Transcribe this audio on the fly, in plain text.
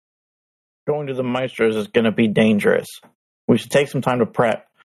Going to the Maestros is going to be dangerous. We should take some time to prep.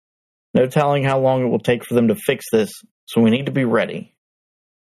 No telling how long it will take for them to fix this, so we need to be ready.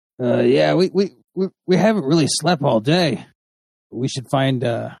 Yeah, we haven't really slept all day. We should find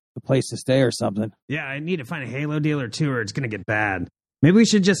a place to stay or something. Yeah, I need to find a Halo deal or two, or it's going to get bad. Maybe we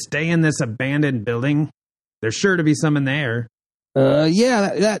should just stay in this abandoned building. There's sure to be some in there.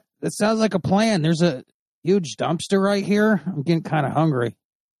 Yeah, that sounds like a plan. There's a huge dumpster right here. I'm getting kind of hungry.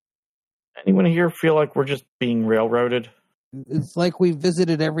 Anyone here feel like we're just being railroaded? It's like we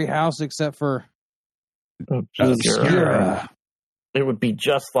visited every house except for Obscura. It would be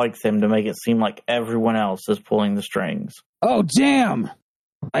just like them to make it seem like everyone else is pulling the strings. Oh, damn!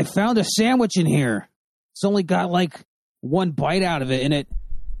 I found a sandwich in here. It's only got like one bite out of it, and it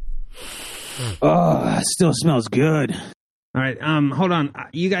still smells good. All right, hold on.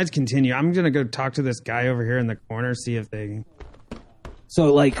 You guys continue. I'm going to go talk to this guy over here in the corner, see if they...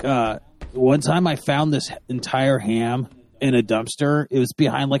 So, like, one time I found this entire ham in a dumpster. It was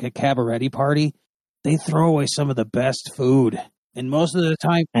behind, like, a cabaret party. They throw away some of the best food. And most of the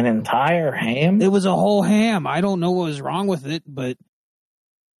time... An entire ham? It was a whole ham. I don't know what was wrong with it, but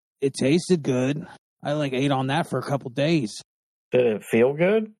it tasted good. I, like, ate on that for a couple days. Did it feel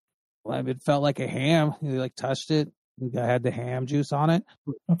good? Well, it felt like a ham. You, like, touched it. I had the ham juice on it.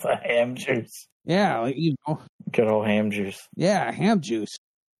 What's a ham juice? Yeah, like, you know. Good old ham juice. Yeah, ham juice.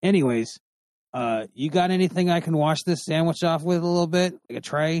 Anyways, you got anything I can wash this sandwich off with a little bit? Like a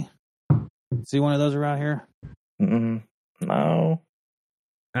tray? See one of those around here? No.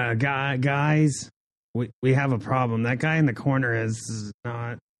 Guys, we have a problem. That guy in the corner is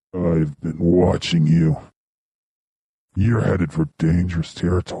not... I've been watching you. You're headed for dangerous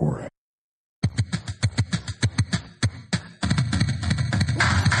territory.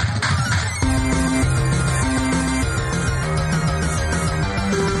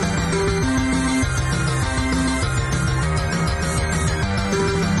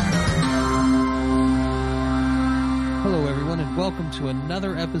 Welcome to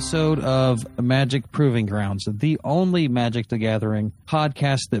another episode of Magic Proving Grounds, the only Magic the Gathering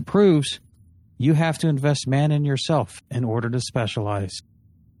podcast that proves you have to invest man in yourself in order to specialize.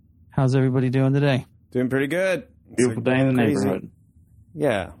 How's everybody doing today? Doing pretty good. Beautiful day in the neighborhood.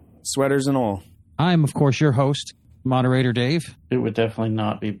 Yeah, sweaters and all. I'm, of course, your host, Moderator Dave. It would definitely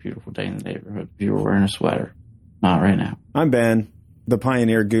not be a beautiful day in the neighborhood if you were wearing a sweater. Not right now. I'm Ben, the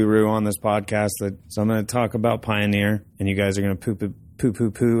Pioneer guru on this podcast. So I'm going to talk about Pioneer, and you guys are going to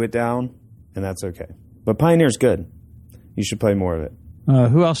poo it down, and that's okay. But Pioneer's good. You should play more of it.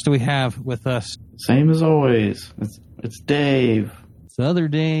 Who else do we have with us? Same as always. It's Dave. It's the other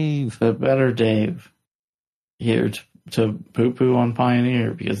Dave. The better Dave. Here to poo-poo on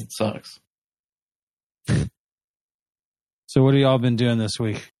Pioneer because it sucks. So what have y'all been doing this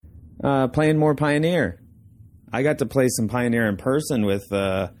week? Playing more Pioneer. I got to play some Pioneer in person with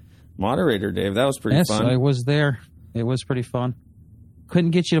Moderator Dave. That was pretty fun. Yes, I was there. It was pretty fun.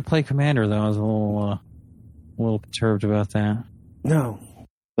 Couldn't get you to play Commander, though. I was a little perturbed about that. No.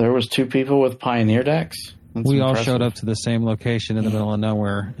 There was two people with Pioneer decks? That's we impressive. all showed up to the same location in the middle of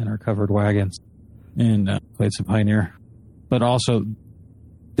nowhere in our covered wagons and played some Pioneer. But also,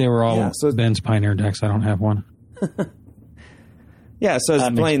 they were all Ben's Pioneer decks. I don't have one. Yeah, so it's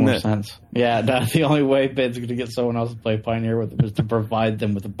playing makes more sense. Yeah, the only way Ben's going to get someone else to play Pioneer with him is to provide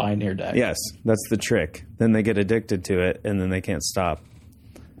them with a Pioneer deck. Yes, that's the trick. Then they get addicted to it, and then they can't stop.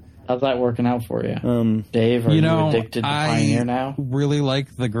 How's that working out for you? Dave, are you addicted to Pioneer now? I really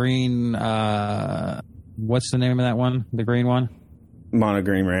like the green, what's the name of that one? The green one? Mono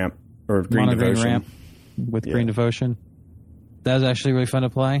Green Ramp, or Green Devotion. Ramp with Green Devotion. That was actually really fun to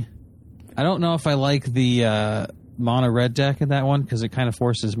play. I don't know if I like the... mono red deck in that one because it kind of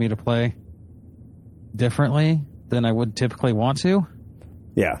forces me to play differently than I would typically want to.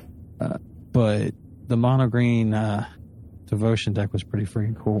 Yeah. But the mono green devotion deck was pretty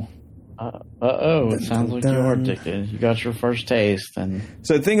freaking cool. It sounds like you're addicted. You got your first taste.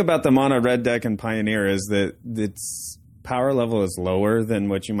 So the thing about the mono red deck in Pioneer is that its power level is lower than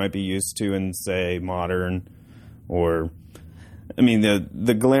what you might be used to in, say, Modern or... I mean,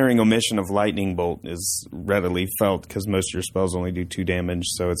 the glaring omission of Lightning Bolt is readily felt because most of your spells only do 2 damage.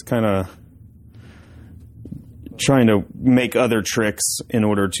 So it's kind of trying to make other tricks in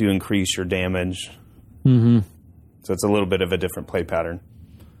order to increase your damage. Mm-hmm. So it's a little bit of a different play pattern.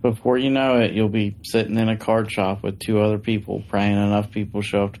 Before you know it, you'll be sitting in a card shop with 2 other people, praying enough people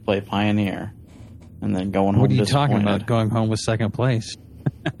show up to play Pioneer, and then going home. What are you talking about? Going home with second place?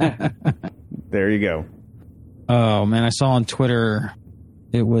 There you go. Oh, man, I saw on Twitter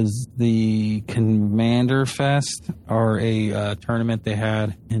It was the Commander Fest, or a tournament they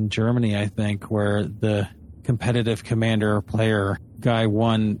had in Germany, I think, where the competitive commander player guy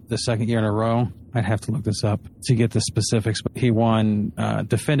won the second year in a row. I'd have to look this up to get the specifics, but he won,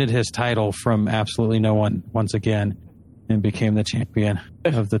 defended his title from absolutely no one once again, and became the champion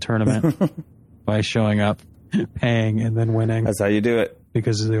of the tournament by showing up, paying, and then winning. That's how you do it.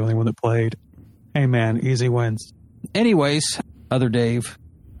 Because he's the only one that played. Hey, man, easy wins. Anyways, other Dave,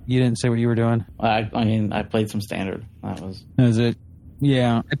 you didn't say what you were doing? I mean, I played some Standard. That was it.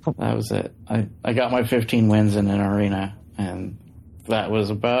 Yeah. That was it. I got my 15 wins in an arena, and that was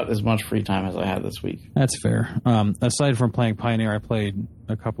about as much free time as I had this week. That's fair. Aside from playing Pioneer, I played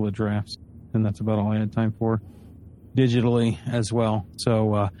a couple of drafts, and that's about all I had time for. Digitally as well.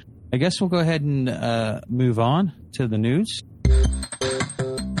 So I guess we'll go ahead and move on to the news.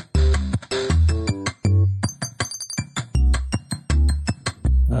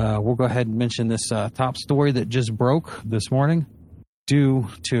 We'll go ahead and mention this top story that just broke this morning. Due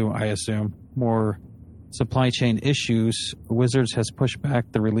to, I assume, more supply chain issues, Wizards has pushed back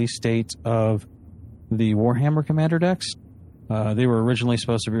the release date of the Warhammer Commander decks. They were originally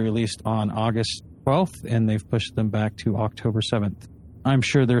supposed to be released on August 12th, and they've pushed them back to October 7th. I'm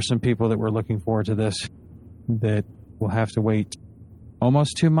sure there's some people that were looking forward to this that will have to wait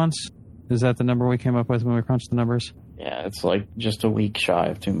almost 2 months. Is that the number we came up with when we crunched the numbers? Yeah, it's like just a week shy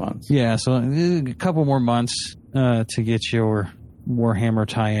of 2 months. Yeah, so a couple more months to get your Warhammer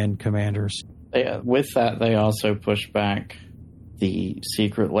tie-in commanders. With that, they also pushed back the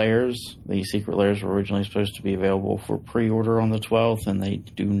secret layers. The secret layers were originally supposed to be available for pre-order on the 12th, and they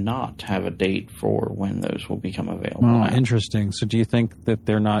do not have a date for when those will become available. Oh, interesting. So do you think that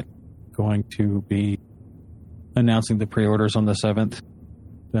they're not going to be announcing the pre-orders on the 7th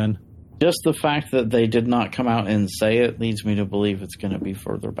then? Just the fact that they did not come out and say it leads me to believe it's going to be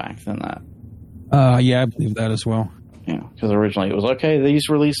further back than that. Yeah, I believe that as well. Yeah, because originally it was, okay, these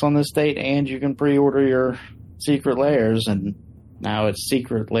release on this date and you can pre-order your secret layers, and now its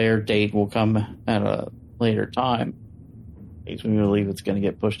secret layer date will come at a later time. Makes me believe it's going to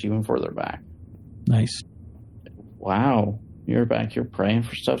get pushed even further back. Nice. Wow, you're back. You're praying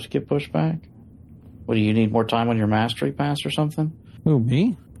for stuff to get pushed back? What, do you need more time on your mastery pass or something? Who,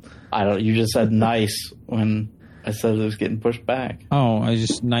 me? I don't. You just said nice when I said it was getting pushed back. Oh, I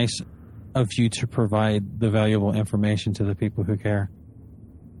just nice of you to provide the valuable information to the people who care.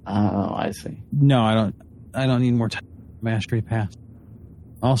 Oh, I see. No, I don't need more time. Mastery pass.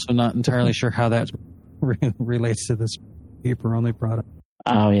 Also, not entirely sure how that relates to this paper-only product.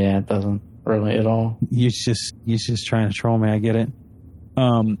 Oh yeah, it doesn't really at all. You just trying to troll me. I get it.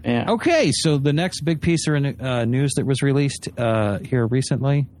 Yeah. Okay, so the next big piece of news that was released here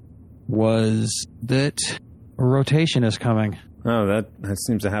recently was that rotation is coming. Oh, that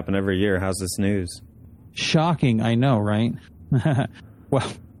seems to happen every year. How's this news? Shocking, I know, right?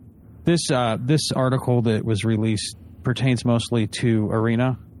 Well, this article that was released pertains mostly to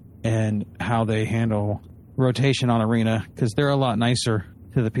Arena and how they handle rotation on Arena, because they're a lot nicer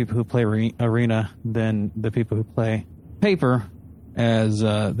to the people who play Arena than the people who play Paper, as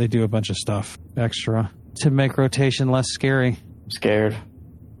they do a bunch of stuff extra to make rotation less scary. I'm scared.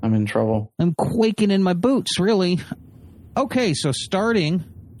 I'm in trouble. I'm quaking in my boots, really. Okay, so starting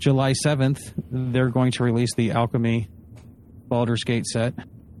July 7th, they're going to release the Alchemy Baldur's Gate set,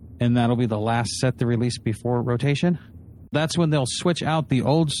 and that'll be the last set they release before rotation. That's when they'll switch out the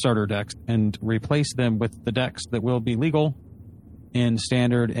old starter decks and replace them with the decks that will be legal in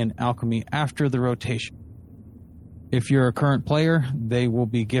Standard and Alchemy after the rotation. If you're a current player, they will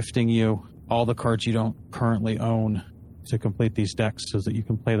be gifting you all the cards you don't currently own to complete these decks so that you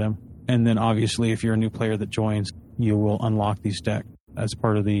can play them. And then obviously, if you're a new player that joins, you will unlock these decks as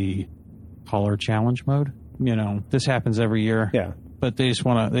part of the Caller Challenge mode. You know, this happens every year. Yeah. But they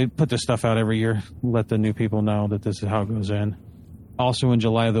put this stuff out every year, let the new people know that this is how it goes in. Also in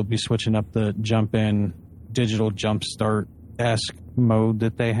July, they'll be switching up the jump-in digital jumpstart-esque mode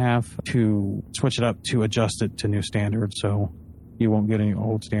that they have to switch it up to adjust it to new standard, so you won't get any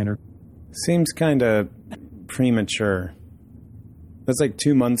old standard. Seems kind of premature. That's like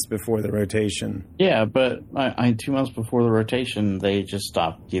 2 months before the rotation. Yeah, but 2 months before the rotation, they just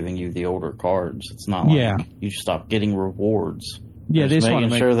stopped giving you the older cards. It's not like you stop getting rewards. Yeah, they just want to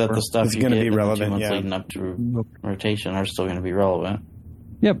make sure that the stuff it's you going to get be in relevant, the 2 months yeah. leading up to rotation are still going to be relevant.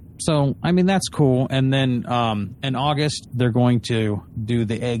 Yep. So, I mean, that's cool. And then in August, they're going to do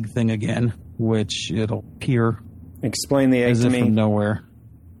the egg thing again, which it'll appear. Explain the egg as to if me. From nowhere.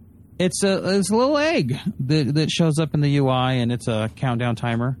 It's a little egg that shows up in the UI, and it's a countdown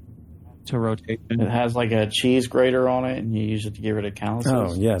timer. to rotation. It has like a cheese grater on it, and you use it to get rid of calluses.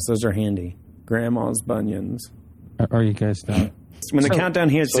 Oh, yes, those are handy. Grandma's bunions. Are you guys done? When the countdown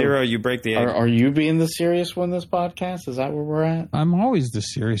hits 0, you break the egg. Are you being the serious one this podcast? Is that where we're at? I'm always the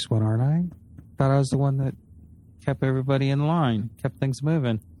serious one, aren't I? Thought I was the one that kept everybody in line, kept things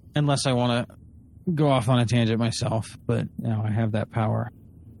moving. Unless I want to go off on a tangent myself, but now I have that power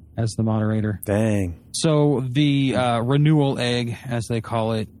as the moderator. Dang. So the renewal egg, as they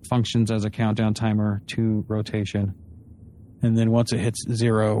call it, functions as a countdown timer to rotation. And then once it hits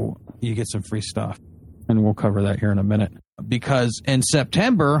 0, you get some free stuff. And we'll cover that here in a minute. Because in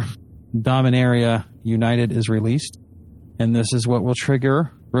September, Dominaria United is released. And this is what will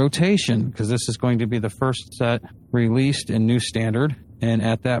trigger rotation, because this is going to be the first set released in new standard. And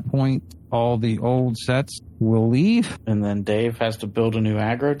at that point, all the old sets will leave. And then Dave has to build a new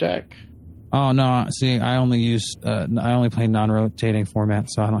aggro deck. Oh, no. See, I only play non-rotating format,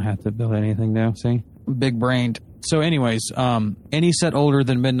 so I don't have to build anything new. See? Big brained. So anyways, any set older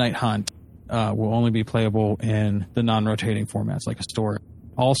than Midnight Hunt will only be playable in the non-rotating formats, like Historic.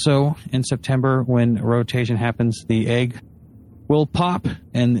 Also, in September, when rotation happens, the egg will pop,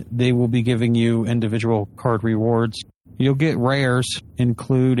 and they will be giving you individual card rewards. You'll get rares,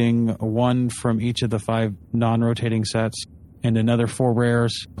 including 1 from each of the 5 non-rotating sets, and another 4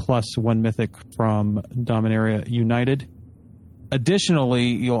 rares, plus 1 mythic from Dominaria United. Additionally,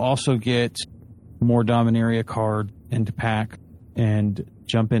 you'll also get more Dominaria card into pack and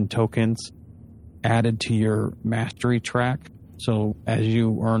jump-in tokens added to your mastery track. So as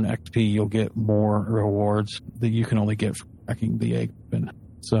you earn XP, you'll get more rewards that you can only get from cracking the egg open.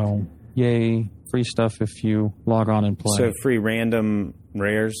 So, yay, free stuff if you log on and play. So free random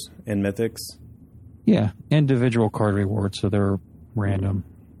rares and mythics? Yeah, individual card rewards, so they're random.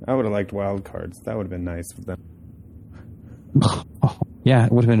 I would have liked wild cards. That would have been nice for them. Yeah,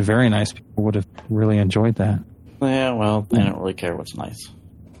 it would have been very nice. People would have really enjoyed that. Yeah, well, they don't really care what's nice.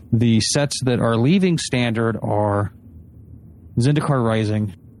 The sets that are leaving standard are Zendikar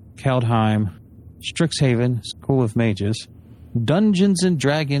Rising, Kaldheim, Strixhaven, School of Mages, Dungeons and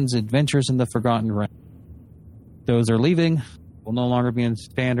Dragons, Adventures in the Forgotten Realm. Those are leaving, will no longer be in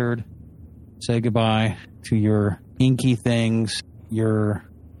standard. Say goodbye to your inky things, your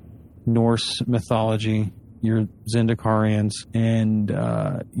Norse mythology, your Zendikarians, and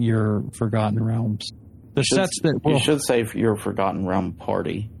your Forgotten Realms. The sets that will... You should say your Forgotten Realm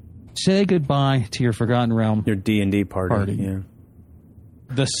party. Say goodbye to your Forgotten Realm. Your D&D party. Yeah.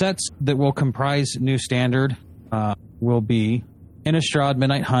 The sets that will comprise new standard will be Innistrad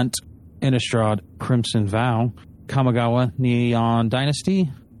Midnight Hunt, Innistrad Crimson Vow, Kamigawa Neon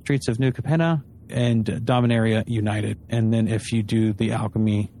Dynasty, Streets of New Capenna, and Dominaria United. And then if you do the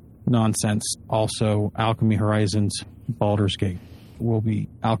Alchemy nonsense, also Alchemy Horizons Baldur's Gate will be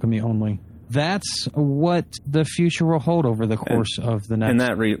Alchemy only. That's what the future will hold over the course of the next... And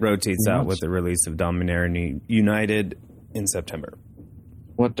that rotates out with the release of Dominaria United in September.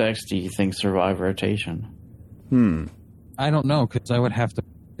 What decks do you think survive rotation? I don't know, because I would have to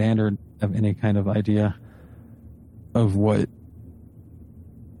standard have any kind of idea of what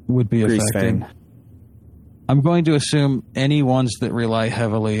would be affecting. I'm going to assume any ones that rely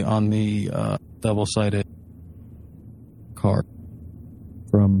heavily on the double-sided card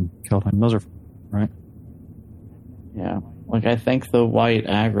from Kaldheim. Those are right. Yeah. Like, I think the white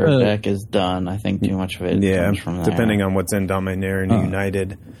aggro deck is done. I think too much of it comes from there. Depending on what's in Dominaria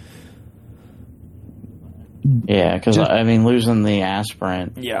United. Yeah, because, I mean, losing the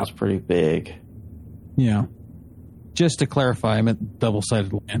aspirant was pretty big. Yeah. Just to clarify, I meant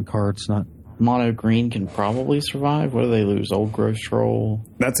double-sided land cards, not... Mono green can probably survive. What do they lose? Old Growth Troll?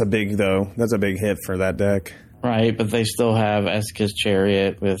 That's a big hit for that deck. Right, but they still have Esika's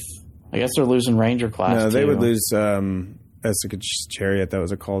Chariot with... I guess they're losing Ranger class, No, they would lose Esika's Chariot. That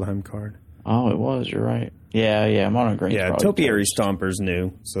was a Kaldheim card. Oh, it was. You're right. Yeah, Mono green. Yeah, Topiary Stomper's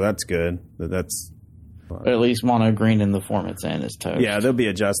new, so that's good. That's... But at least Mono green in the form it's in is toast. Yeah, there'll be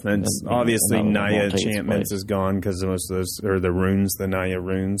adjustments. Obviously, Naya Enchantments is gone because most of those, or the runes, the Naya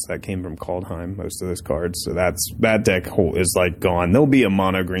runes, that came from Kaldheim, most of those cards. So that deck is like gone. There'll be a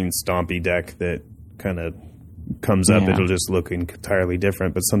mono green stompy deck that kind of comes up. It'll just look entirely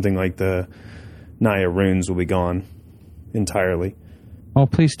different, but something like the Naya runes will be gone entirely. Oh,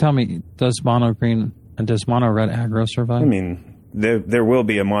 please tell me, does mono green and does mono red aggro survive? I mean, there will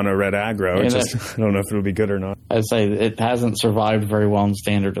be a mono red aggro. I don't know if it'll be good or not. I'd say it hasn't survived very well in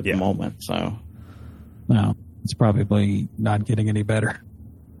standard at the moment. So, no, it's probably not getting any better.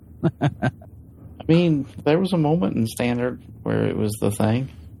 I mean, there was a moment in standard where it was the thing.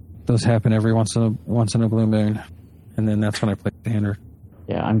 Those happen every once in a blue moon, and then that's when I play standard.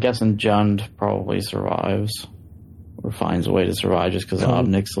 Yeah, I'm guessing Jund probably survives or finds a way to survive just because of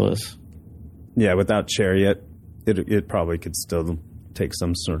Obnixilis. Yeah, without Chariot, it probably could still take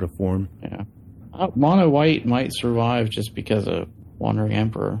some sort of form. Yeah. Mono White might survive just because of Wandering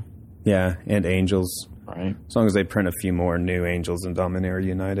Emperor. Yeah, and Angels. Right. As long as they print a few more new Angels in Dominaria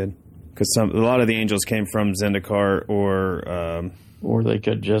United. Because a lot of the Angels came from Zendikar or they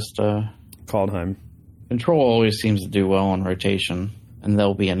could just... Kaldheim. Control always seems to do well on rotation, and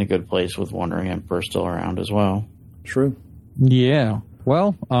they'll be in a good place with Wandering Emperor still around as well. True. Yeah.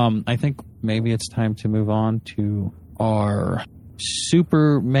 Well, I think maybe it's time to move on to our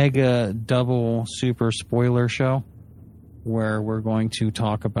super mega double super spoiler show, where we're going to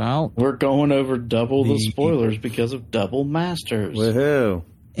talk about... We're going over double the spoilers because of Double Masters. Woohoo.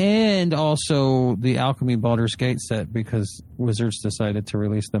 And also the Alchemy Baldur's Gate set, because Wizards decided to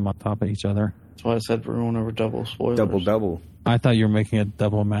release them on top of each other. That's why I said we're going over double spoilers. Double. I thought you were making a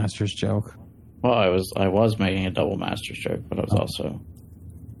Double Masters joke. Well, I was making a Double Masters joke, but I was also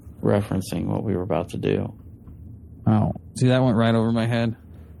referencing what we were about to do. Oh, see, that went right over my head.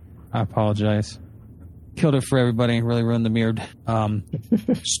 I apologize. Killed it for everybody. Really ruined the mirrored.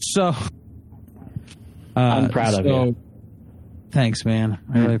 So I'm proud of you. Thanks, man.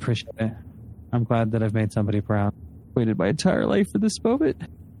 I really appreciate it. I'm glad that I've made somebody proud. Waited my entire life for this moment.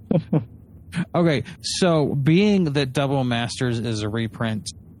 Okay, so being that Double Masters is a reprint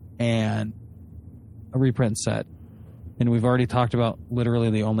and a reprint set, and we've already talked about literally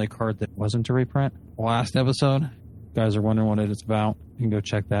the only card that wasn't a reprint last episode. You guys are wondering what it's about. You can go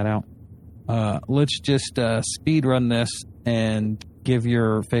check that out. Let's just speed run this and give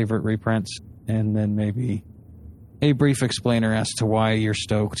your favorite reprints, and then maybe a brief explainer as to why you're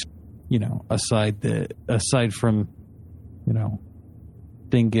stoked. You know, aside from, you know,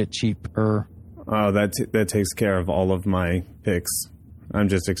 didn't get cheaper. Oh, that takes care of all of my picks. I'm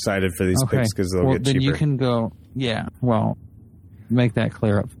just excited for these picks because they'll get cheaper. Then you can go. Yeah. Well, make that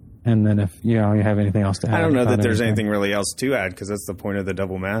clear up. And then if you have anything else to add. I don't know that there's anything really else to add because that's the point of the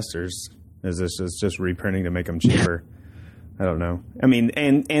Double Masters. Is this is just reprinting to make them cheaper? I don't know. I mean,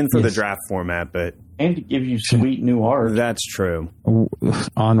 and for the draft format, but and to give you sweet new art. That's true.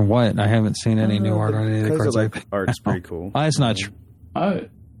 On what? I haven't seen any new art on any of the cards. Like art's pretty cool. That's not true.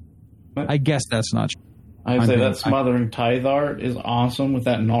 I guess that's not true. I'd say that Smothering Tithe art is awesome with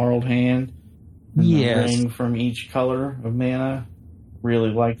that gnarled hand. And the ring from each color of mana. Really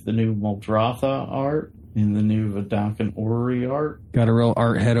like the new Muldrotha art and the new Vidalcan Orrery art. Got a real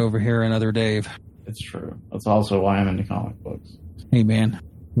art head over here, another Dave. It's true. That's also why I'm into comic books. Hey, man.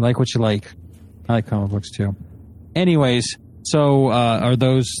 You like what you like. I like comic books, too. Anyways, so are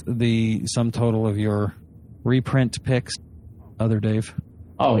those the sum total of your reprint picks, other Dave?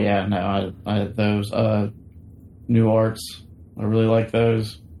 Oh, yeah. No, I those new arts. I really like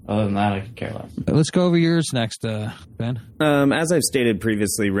those. Other than that, I could care less. Let's go over yours next, Ben. As I've stated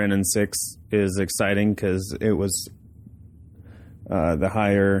previously, Wrenn and 6 is exciting because it was the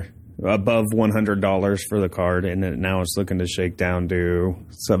higher, above $100 for the card, and now it's looking to shake down to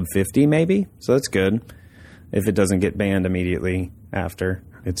sub 50 maybe. So that's good if it doesn't get banned immediately after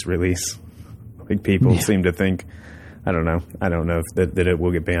its release. Like people seem to think. I don't know if that it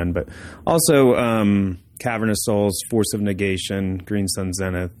will get banned, but also Cavern of Souls, Force of Negation, Green Sun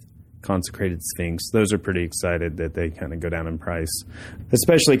Zenith, Consecrated Sphinx. Those are pretty excited that they kind of go down in price,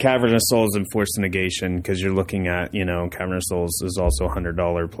 especially Cavern of Souls and Force of Negation, because you're looking at, Cavern of Souls is also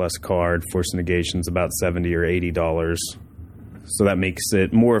 $100 plus card. Force of Negation's about $70 or $80. So that makes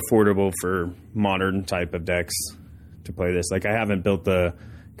it more affordable for modern type of decks to play this. Like I haven't built the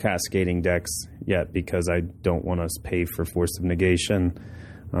cascading decks yet because I don't want to pay for Force of Negation.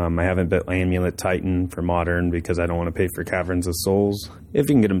 I haven't built Amulet Titan for Modern because I don't want to pay for Caverns of Souls. If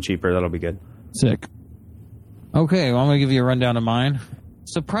you can get them cheaper, that'll be good. Sick. Okay, well, I'm going to give you a rundown of mine.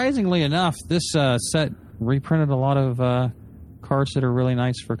 Surprisingly enough, this set reprinted a lot of cards that are really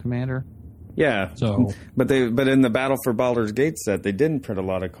nice for Commander. Yeah, but in the Battle for Baldur's Gate set, they didn't print a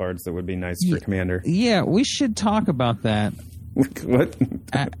lot of cards that would be nice for Commander. Yeah, we should talk about that. What?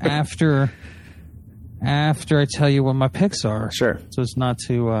 After I tell you what my picks are. Sure. So it's not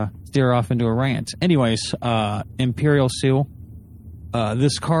to steer off into a rant. Anyways, Imperial Seal.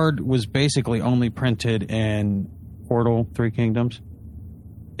 This card was basically only printed in Portal 3 Kingdoms.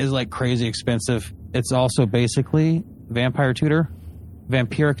 It's like crazy expensive. It's also basically Vampiric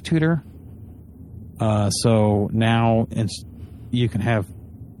Tutor. So now you can have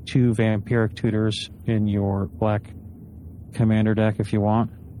 2 Vampiric Tutors in your black Commander deck if you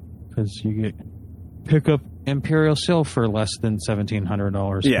want, because you pick up Imperial Seal for less than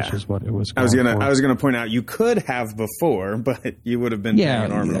 $1,700, Yeah. which is what it was. I was going for. I was gonna point out you could have before, but you would have been paying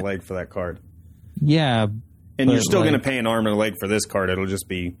an arm and a leg for that card. Yeah, and you're still gonna pay an arm and a leg for this card. It'll just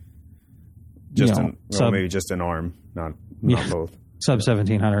be maybe just an arm, not both. Sub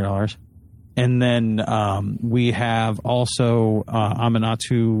 $1,700. And then we have also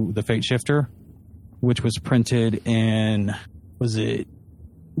Amanatu the Fate Shifter, which was printed in, was it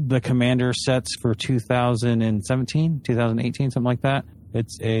the Commander sets for 2017, 2018, something like that.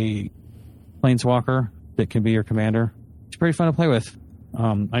 It's a Planeswalker that can be your commander. It's pretty fun to play with.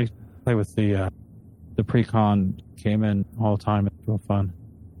 I play with the pre-con, came in all the time. It's real fun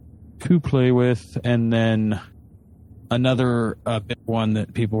to play with. And then another big one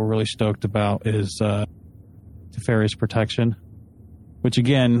that people were really stoked about is Teferi's Protection, which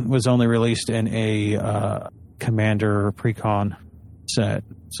again was only released in a Commander pre-con set.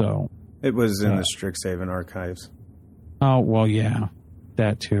 So it was in the Strixhaven archives. Oh, well, yeah,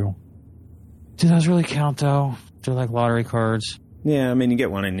 that too. Do those really count, though? They're like lottery cards. Yeah, I mean, you get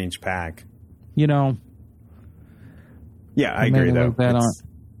one in each pack. You know. Yeah, I agree, though.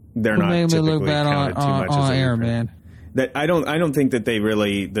 They're not typically counted too much as air, man. That I don't think that the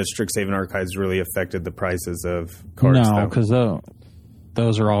Strixhaven archives really affected the prices of cards. No, because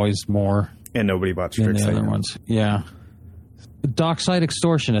those are always more. And nobody bought than Strixhaven. The other ones. Yeah. Dockside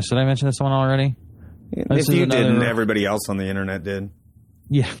Extortionist. Did I mention this one already? If you didn't, everybody else on the internet did.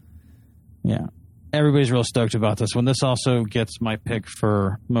 Yeah. Yeah. Everybody's real stoked about this one. This also gets my pick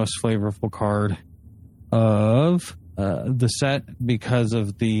for most flavorful card of the set because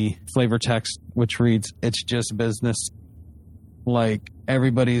of the flavor text, which reads, "It's just business." Like,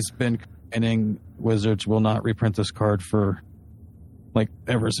 everybody's been complaining Wizards will not reprint this card for, like,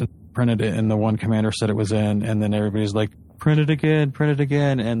 ever since printed it in the one Commander set it was in, and then everybody's like, print it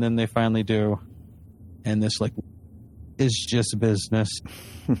again, and then they finally do. And this, like, is just business.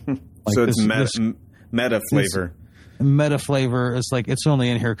 Like, so it's meta flavor. Meta flavor is like, it's only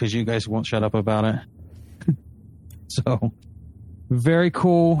in here because you guys won't shut up about it. So, very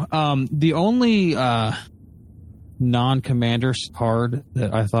cool. The only non-commander card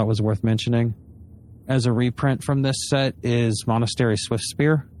that I thought was worth mentioning as a reprint from this set is Monastery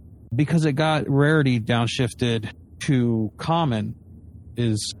Swiftspear. Because it got rarity downshifted to common,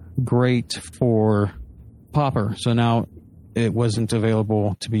 is great for Pauper. So now it wasn't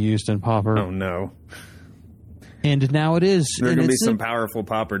available to be used in Pauper. Oh, no. And now it is. There are going to be some powerful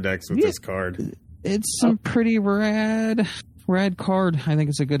Pauper decks with this card. It's some pretty rad card. I think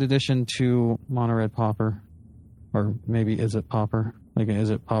it's a good addition to Mono Red Pauper. Or maybe is it Pauper? Like, is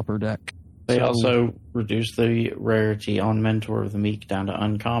it Pauper deck? They also reduced the rarity on Mentor of the Meek down to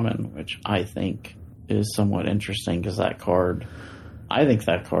uncommon, which I think is somewhat interesting because I think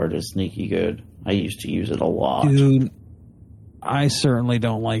that card is sneaky good. I used to use it a lot. Dude, I certainly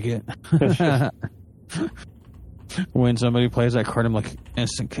don't like it. When somebody plays that card, I'm like,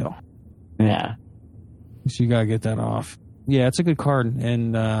 instant kill. Yeah. So you gotta get that off. Yeah, it's a good card,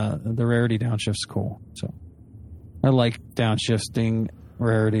 and the rarity downshift's cool. So I like downshifting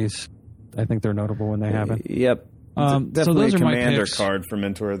rarities. I think they're notable when they happen. Yep. Definitely so those a are my commander picks. card for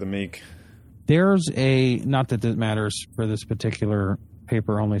Mentor of the Meek. There's not that it matters for this particular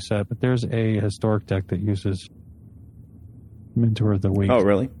paper-only set, but there's a historic deck that uses Mentor of the Week. Oh,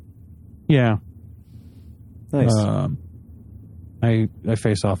 really? Yeah. Nice. I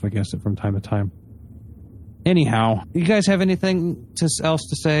face off against it from time to time. Anyhow, you guys have anything else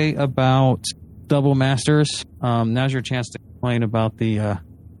to say about Double Masters? Now's your chance to complain about the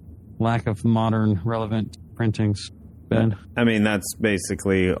lack of modern relevant printings, Ben. I mean, that's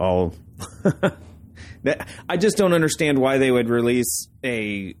basically all. I just don't understand why they would release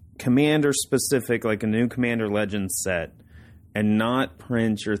a Commander specific, like a new Commander Legends set, and not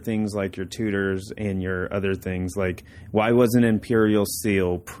print your things like your tutors and your other things. Like, why wasn't Imperial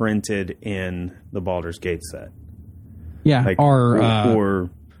Seal printed in the Baldur's Gate set? Yeah, like,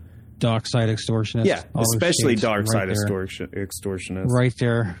 or Dockside Extortionist. Yeah, especially Darkside right Extortionist. Right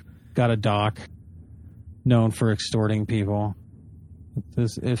there, got a dock known for extorting people.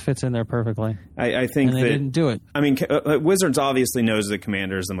 It fits in there perfectly. I think and they didn't do it. I mean, Wizards obviously knows that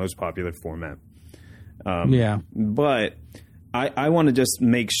Commander is the most popular format. Yeah, but I want to just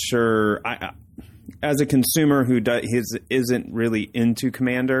make sure, as a consumer who isn't really into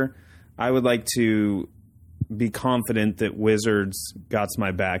Commander, I would like to be confident that Wizards got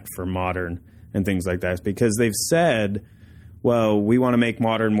my back for Modern and things like that, because they've said, well, we want to make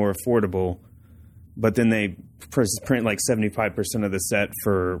Modern more affordable, but then they print like 75% of the set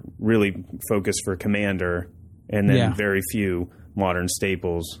for really focused for Commander, and then very few Modern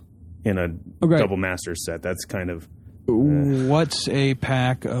staples. in a double master set. That's kind of... What's a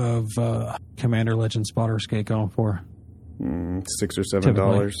pack of Commander Legends Baldur's Gate going for? $6 or $7.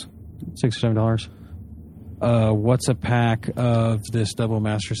 $6 or $7. What's a pack of this double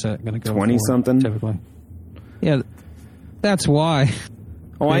master set going to go 20 for? something Typically. Yeah, that's why.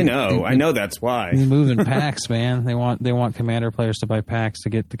 Oh, I know that's why. They move in packs, man. They want Commander players to buy packs to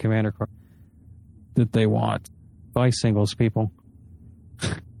get the Commander card that they want. Buy singles, people.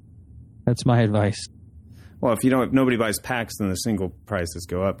 That's my advice. Well, if nobody buys packs, then the single prices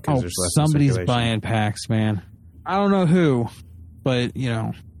go up because there's less somebody's circulation. buying packs, man. I don't know who, but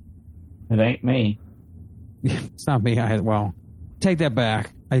it ain't me. It's not me. Take that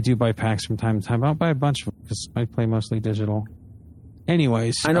back. I do buy packs from time to time. I'll buy a bunch because I play mostly digital.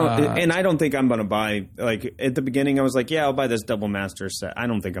 Anyways, I know, and I don't think I'm going to buy. Like at the beginning, I was like, "Yeah, I'll buy this double master set." I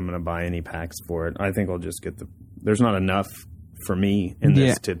don't think I'm going to buy any packs for it. I think I'll just get There's not enough for me in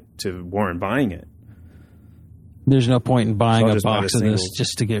this to warrant buying it. There's no point in buying a buy box of this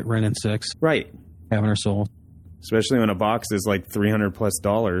just to get Ren and 6. Right. Having her sold. Especially when a box is like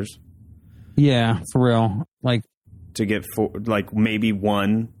 $300+. Yeah, for real. Like to get maybe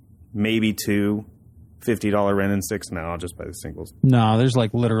one, maybe two $50 Ren and 6. No, I'll just buy the singles. No, there's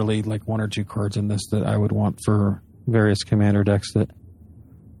literally one or two cards in this that I would want for various commander decks that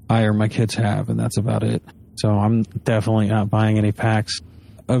I or my kids have, and that's about it. So I'm definitely not buying any packs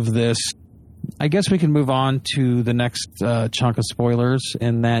of this. I guess we can move on to the next chunk of spoilers,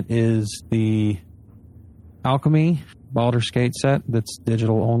 and that is the Alchemy Baldur's Gate set that's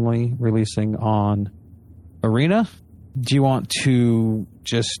digital only, releasing on Arena. Do you want to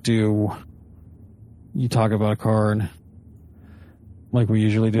just you talk about a card like we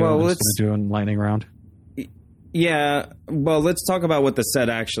usually do instead of doing lightning round? Yeah, well, let's talk about what the set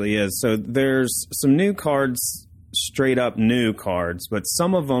actually is. So there's some new cards, straight up new cards, but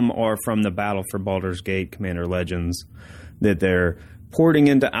some of them are from the Battle for Baldur's Gate Commander Legends that they're porting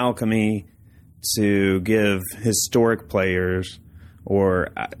into Alchemy to give historic players or,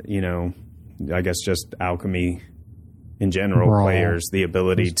 I guess just Alchemy in general players the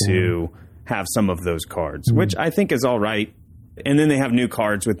ability to have some of those cards, which I think is all right. And then they have new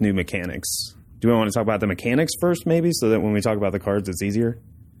cards with new mechanics. Do we want to talk about the mechanics first, maybe, so that when we talk about the cards, it's easier?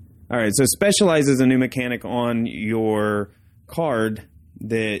 All right, so Specialize is a new mechanic on your card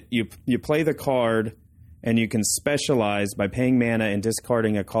that you play the card, and you can specialize by paying mana and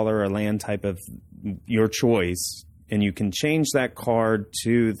discarding a color or land type of your choice, and you can change that card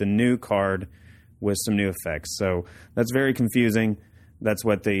to the new card with some new effects. So that's very confusing. That's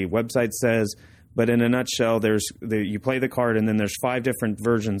what the website says. But in a nutshell, you play the card, and then there's 5 different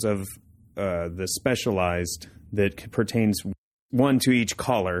versions of the Specialized that pertains one to each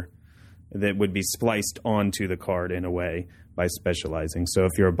color that would be spliced onto the card in a way by specializing. So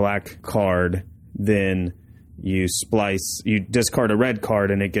if you're a black card, then you discard a red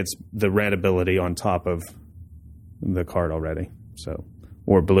card and it gets the red ability on top of the card already. So,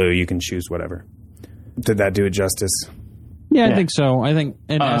 or blue, you can choose whatever. Did that do it justice? Yeah, I think so. I think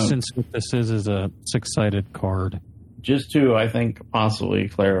in essence what this is a 6-sided card. Just to, I think, possibly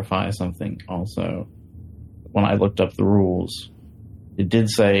clarify something also, when I looked up the rules, it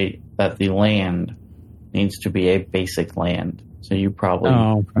did say that the land needs to be a basic land. So you probably...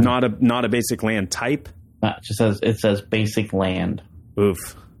 Oh, okay. Not a basic land type? It says basic land. Oof.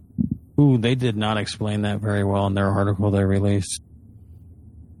 Ooh, they did not explain that very well in their article they released.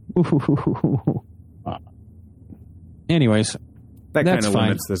 Anyways, that kind of fine.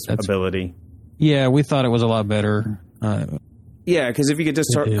 limits this ability. Yeah, we thought it was a lot better. Yeah, because if you could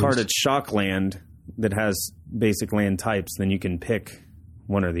discard a shock land that has basic land types, then you can pick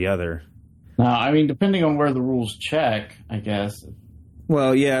one or the other. Now, I mean, depending on where the rules check, I guess.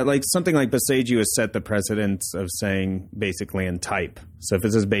 Well, yeah, like something like Beseiju has set the precedence of saying basic land type. So if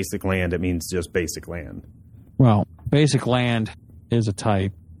it says basic land, it means just basic land. Well, basic land is a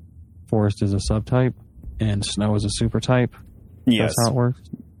type, forest is a subtype, and snow is a super type. Yes. That's how it works.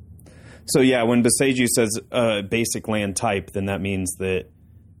 So yeah, when Beseiju says basic land type, then that means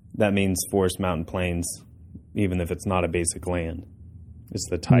forest, mountain, plains, even if it's not a basic land. It's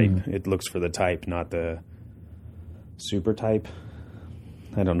the type. It looks for the type, not the super type.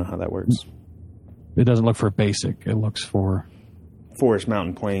 I don't know how that works. It doesn't look for basic. It looks for forest,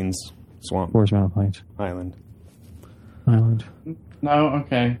 mountain, plains, swamp. Forest, mountain, plains. Island. No,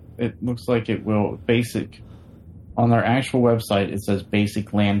 okay. It looks like it will basic. On their actual website, it says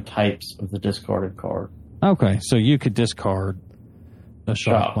basic land types of the discarded card. Okay, so you could discard a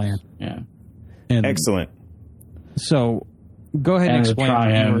shock land. Yeah. And excellent. So, go ahead and explain. The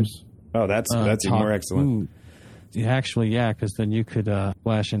triumphs. Oh, that's even more excellent. Actually, yeah, because then you could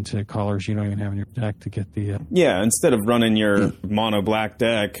flash into colors you don't even have in your deck to get the... Yeah, instead of running your mono black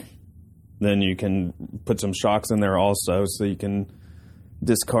deck, then you can put some shocks in there also, so you can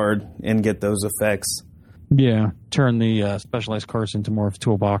discard and get those effects. Yeah, turn the specialized cards into more of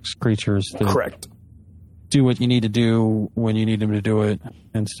toolbox creatures. Correct. Do what you need to do when you need them to do it,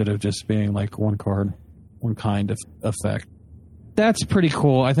 instead of just being like one card, one kind of effect. That's pretty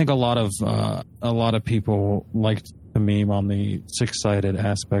cool. I think a lot of people liked the meme on the six-sided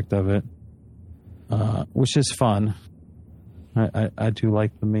aspect of it, which is fun. I do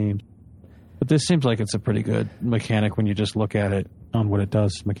like the meme, but this seems like it's a pretty good mechanic when you just look at it on what it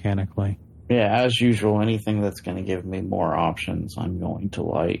does mechanically. Yeah, as usual, anything that's going to give me more options, I'm going to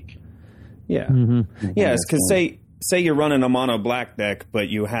like. Yeah. Mm-hmm. Yes, because say you're running a mono black deck, but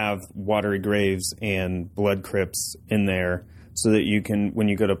you have Watery Graves and Blood Crypts in there, so that you can, when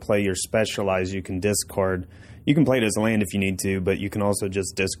you go to play your Specialize, you can discard. You can play it as a land if you need to, but you can also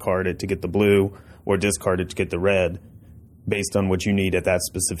just discard it to get the blue or discard it to get the red based on what you need at that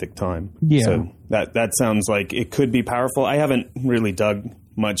specific time. Yeah. So that sounds like it could be powerful. I haven't really dug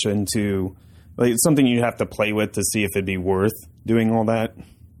much into, like, it's something you have to play with to see if it'd be worth doing all that.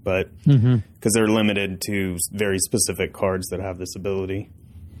 But because they're limited to very specific cards that have this ability.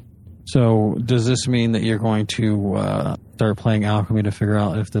 So does this mean that you're going to start playing Alchemy to figure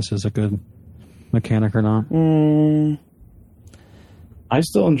out if this is a good mechanic or not? I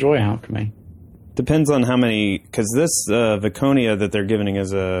still enjoy Alchemy. Depends on how many, because this Viconia that they're giving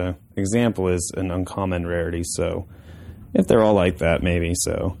as a example is an uncommon rarity. So if they're all like that, maybe.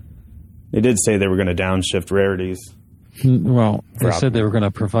 So they did say they were going to downshift rarities. Well, they said they were going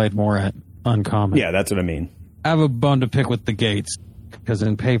to provide more at uncommon. Yeah, that's what I mean. I have a bone to pick with the gates, because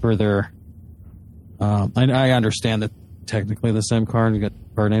in paper they're... I understand that technically the same card, you got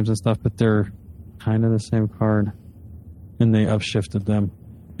card names and stuff, but they're kind of the same card, and they upshifted them.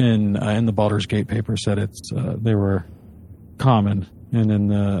 In the Baldur's Gate paper said they were common, and in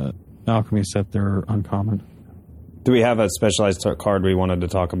the Alchemy set they're uncommon. Do we have a specialized card we wanted to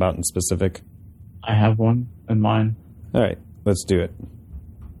talk about in specific? I have one in mind. All right, let's do it.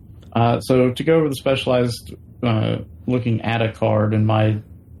 So to go over the specialized, looking at a card in my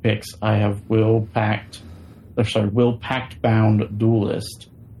picks, I have Will Pact Bound Duelist.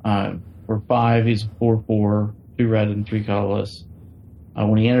 For 5, he's a 4/4, 2 red and 3 colorless.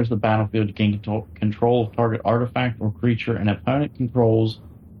 When he enters the battlefield, you gain control of target artifact or creature an opponent controls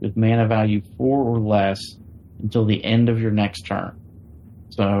with mana value 4 or less until the end of your next turn.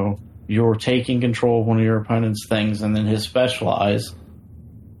 So you're taking control of one of your opponent's things, and then his specialize.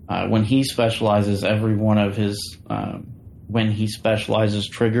 When he specializes, every one of his when he specializes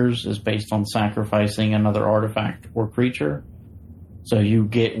triggers is based on sacrificing another artifact or creature. So you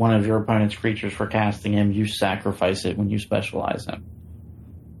get one of your opponent's creatures for casting him. You sacrifice it when you specialize him.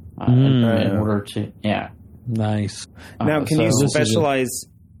 In order to, yeah. Nice. Now, can you specialize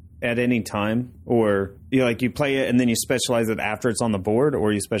at any time, or you play it and then you specialize it after it's on the board,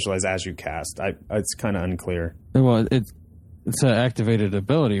 or you specialize as you cast? It's kind of unclear. Well, it's an activated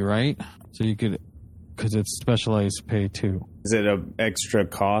ability, right? So you could, because it's specialized pay 2. Is it an extra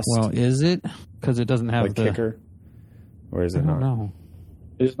cost? Well, is it? Because it doesn't have the kicker, or is it not? No,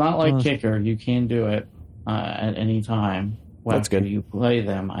 it's not like kicker. You can do it at any time. That's good. You play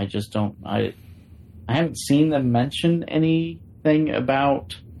them. I just don't. I haven't seen them mention anything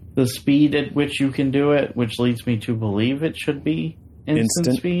about the speed at which you can do it, which leads me to believe it should be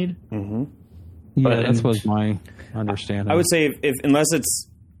instant speed. Mm-hmm. Yeah, that was my understanding. I would say if unless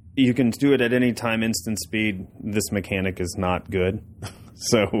you can do it at any time, instant speed, this mechanic is not good.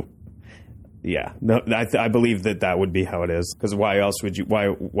 So, yeah, no, I believe that would be how it is. Because why else would you? Why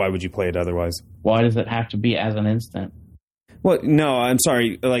would you play it otherwise? Why does it have to be as an instant? Well, no, I'm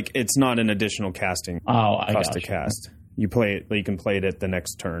sorry. It's not an additional casting cost to cast. You play it, you can play it at the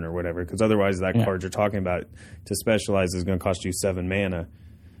next turn or whatever. Because otherwise, that card you're talking about to specialize is going to cost you 7 mana.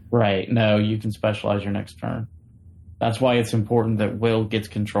 Right. No, you can specialize your next turn. That's why it's important that Will gets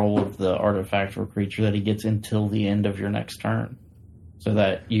control of the artifact or creature that he gets until the end of your next turn. So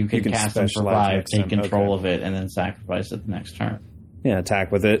that you can cast and survive, take control of it, and then sacrifice it the next turn. Yeah,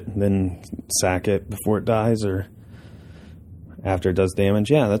 attack with it, then sack it before it dies or after it does damage.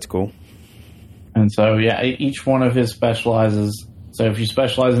 Yeah, that's cool. And so, yeah, each one of his specializes. So if you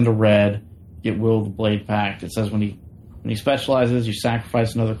specialize into red, get Will the Blade Pact. It says when he specializes, you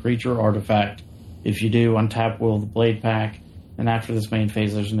sacrifice another creature or artifact. If you do, untap Will the Blade Pact. And after this main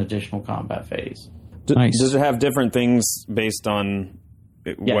phase, there's an additional combat phase. Nice. Does it have different things based on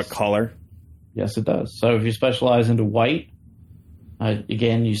what color? Yes, it does. So if you specialize into white,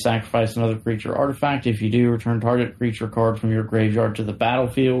 Again, you sacrifice another creature artifact. If you do, return target creature card from your graveyard to the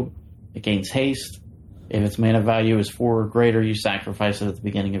battlefield. It gains haste. If its mana value is 4 or greater, you sacrifice it at the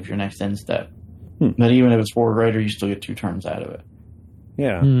beginning of your next end step. But even if it's 4 or greater, you still get 2 turns out of it.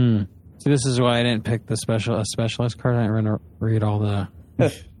 Yeah. So this is why I didn't pick a specialist card. I didn't read all the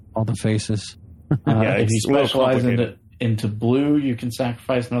faces. If you specialize into blue, you can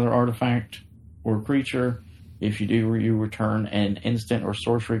sacrifice another artifact or creature. If you do, you return an instant or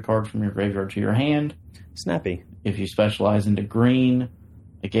sorcery card from your graveyard to your hand. Snappy. If you specialize into green,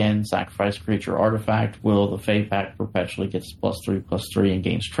 again, sacrifice creature artifact. Will the Fate Pact perpetually gets +3/+3 and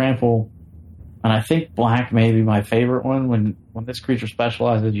gains trample. And I think black may be my favorite one. When this creature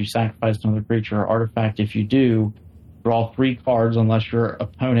specializes, you sacrifice another creature or artifact. If you do, draw 3 cards unless your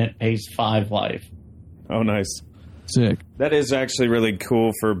opponent pays 5 life. Oh, nice. Sick. That is actually really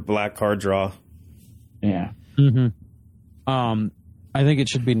cool for black card draw. Yeah. I think it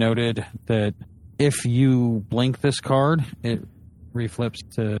should be noted that if you blink this card, it reflips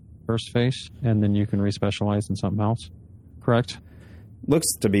to first face, and then you can respecialize in something else. Correct?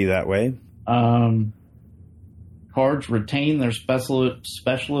 Looks to be that way. Cards retain their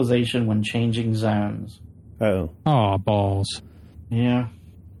specialization when changing zones. Oh. Oh, balls. Yeah.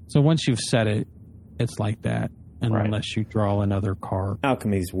 So once you've set it, it's like that. Unless you draw another card.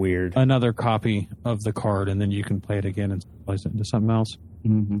 Alchemy's weird. Another copy of the card, and then you can play it again and place it into something else.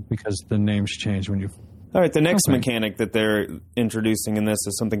 Because the names change when you... All right, the next mechanic that they're introducing in this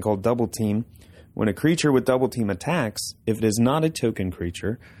is something called Double Team. When a creature with Double Team attacks, if it is not a token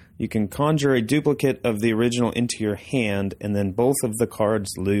creature, you can conjure a duplicate of the original into your hand, and then both of the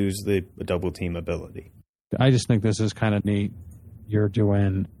cards lose the Double Team ability. I just think this is kind of neat. You're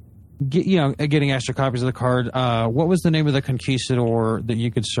doing... getting extra copies of the card. What was the name of the Conquistador that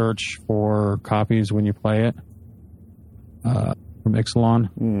you could search for copies when you play it? From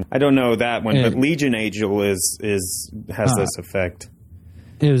Ixalan? I don't know that one, but Legion Angel has this effect.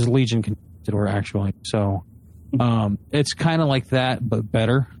 It was Legion Conquistador, actually. So it's kind of like that, but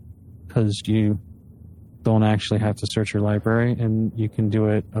better, because you don't actually have to search your library, and you can do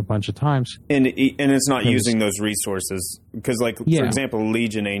it a bunch of times. And it's not using those resources. Because, for example,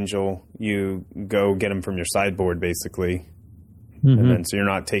 Legion Angel, you go get them from your sideboard, basically. And then so you're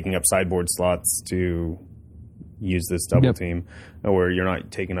not taking up sideboard slots to use this double team. Or you're not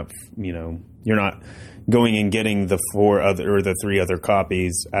taking up, you're not going and getting the 3 other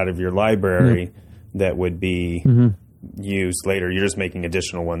copies out of your library that would be... used later. You're just making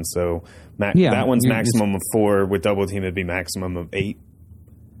additional ones. So that one's maximum of 4. With Double Team, it'd be maximum of 8.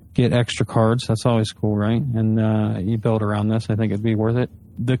 Get extra cards. That's always cool, right? And you build around this. I think it'd be worth it.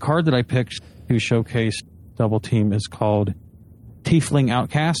 The card that I picked to showcase Double Team is called Tiefling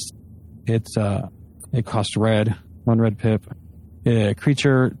Outcast. It costs red, 1 red pip.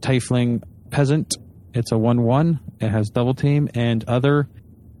 Creature, Tiefling, Peasant. It's a 1/1. It has Double Team, and other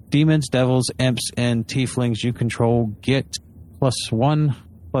demons, devils, imps, and tieflings you control get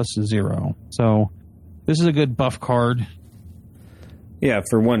 +1/+0. So this is a good buff card. Yeah,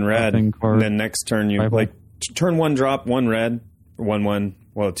 for 1 red. And then next turn you turn 1 drop, 1 red, 1/1.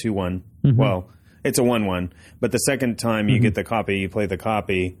 Well, 2/1. Well, it's a 1/1. But the second time you get the copy, you play the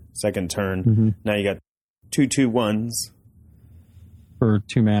copy. Second turn, now you got 2 2/1s for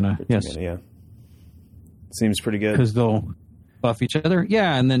 2 mana. Yes, 2 mana, yeah. Seems pretty good because they'll buff each other.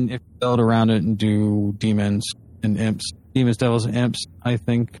 Yeah, and then if you build around it and do demons and imps, demons, devils, and imps, I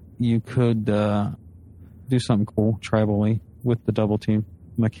think you could do something cool tribally with the double team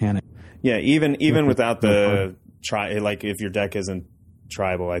mechanic. Yeah, even without the if your deck isn't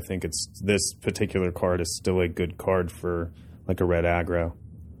tribal, I think this particular card is still a good card for a red aggro.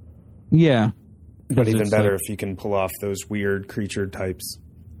 Yeah. But even better if you can pull off those weird creature types.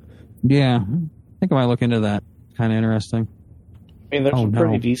 Yeah. I think I might look into that. Kind of interesting. I mean, there's a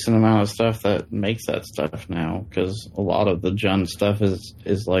pretty decent amount of stuff that makes that stuff now, because a lot of the Jund stuff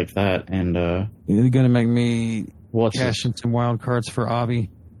is like that. And you're going to make me cash in some wild cards for Avi.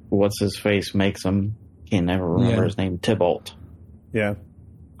 What's his face makes him? Can't never remember his name. Tybalt. Yeah.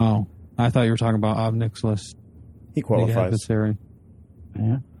 Oh, I thought you were talking about Ob Nixilis. He qualifies.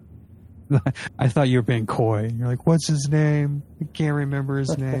 Yeah. I thought you were being coy. You're like, what's his name? I can't remember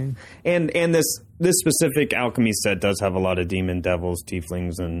his name. And this specific alchemy set does have a lot of demon, devils,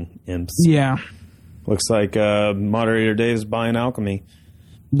 tieflings, and imps. Yeah. Looks like Moderator Dave's buying alchemy.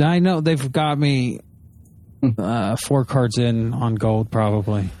 I know they've got me 4 cards in on gold,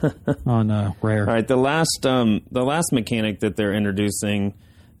 probably on rare. All right, the last mechanic that they're introducing,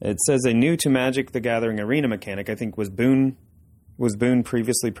 it says a new to Magic the Gathering arena mechanic. I think was Boone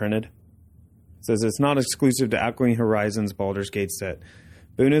previously printed. It says it's not exclusive to Alchemy Horizons Baldur's Gate set.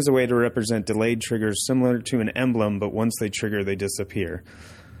 Boon is a way to represent delayed triggers similar to an emblem, but once they trigger, they disappear.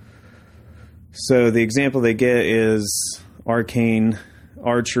 So the example they get is Arcane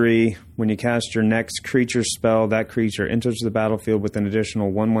Archery. When you cast your next creature spell, that creature enters the battlefield with an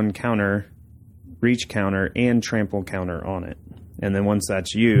additional 1/1 counter, reach counter, and trample counter on it. And then once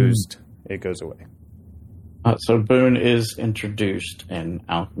that's used, it goes away. So Boon is introduced in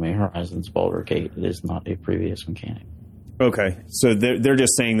Alchemy Horizons Baldur's Gate. It is not a previous mechanic. Okay, so they're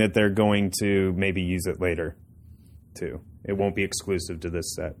just saying that they're going to maybe use it later, too. It won't be exclusive to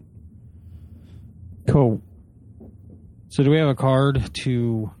this set. Cool. So do we have a card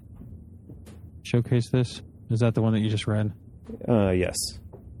to showcase this? Is that the one that you just read? Yes.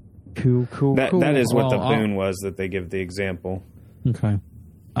 Cool. That is what the Well, boon was that they give the example. Okay.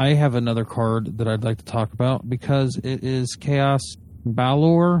 I have another card that I'd like to talk about because it is Chaos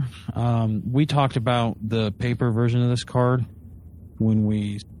Balor. We talked about the paper version of this card when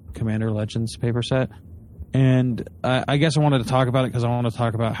we Commander Legends paper set. And I guess I wanted to talk about it because I want to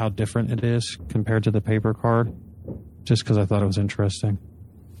talk about how different it is compared to the paper card, just because I thought it was interesting.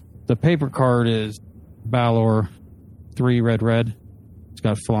 The paper card is Balor, 3 red. It's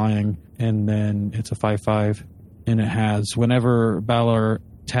got flying, and then it's a 5/5, and it has whenever Balor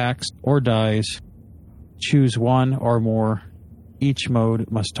attacks or dies, choose one or more. Each mode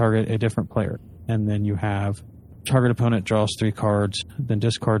must target a different player. And then you have target opponent draws 3 cards, then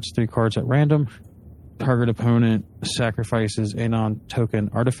discards 3 cards at random. Target opponent sacrifices a non-token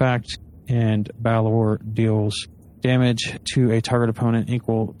artifact, and Balor deals damage to a target opponent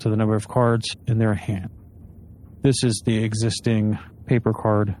equal to the number of cards in their hand. This is the existing paper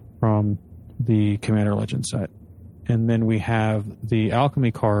card from the Commander Legends set. And then we have the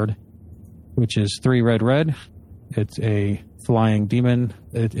Alchemy card, which is 3 red. It's a flying demon.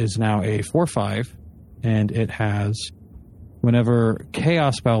 It is now a 4/5, and it has whenever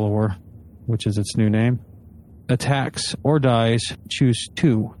Chaos Balor, which is its new name, attacks or dies, choose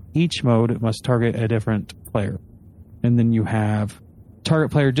 2. Each mode must target a different player. And then you have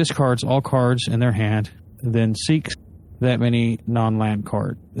target player discards all cards in their hand, then seeks that many non-land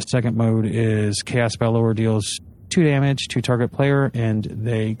card. The second mode is Chaos Balor deals 2 damage to target player, and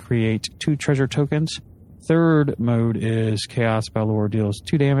they create 2 treasure tokens. Third mode is Chaos Balor deals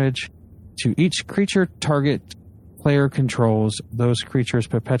 2 damage to each creature target player controls. Those creatures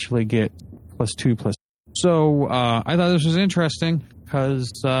perpetually get +2/+. So I thought this was interesting because,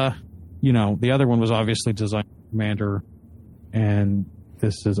 the other one was obviously designed for Commander, and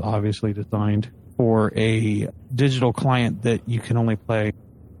this is obviously designed for a digital client that you can only play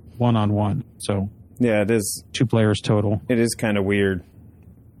one-on-one. So Yeah, it is. 2 players total. It is kind of weird.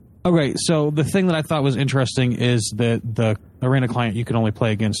 Okay, so the thing that I thought was interesting is that the Arena client you can only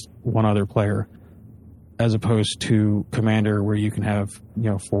play against one other player, as opposed to Commander where you can have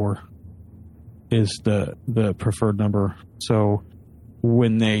 4 is the preferred number. So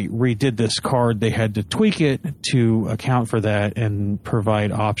when they redid this card, they had to tweak it to account for that and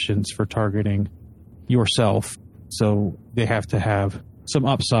provide options for targeting yourself. So they have to have some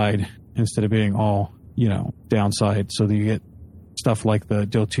upside instead of being all downside. So that you get stuff like the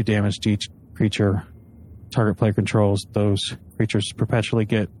deal 2 damage to each creature target player controls. Those creatures perpetually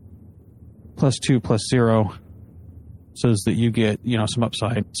get +2/+0, so that you get some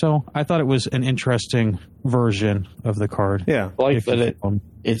upside. So I thought it was an interesting version of the card. Yeah. I like that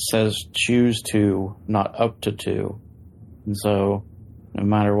it says choose 2, not up to 2. And so no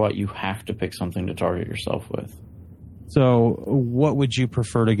matter what, you have to pick something to target yourself with. So what would you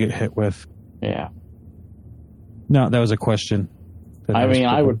prefer to get hit with? Yeah. No, that was a question.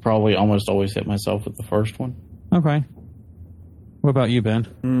 I would probably almost always hit myself with the first one. Okay. What about you, Ben?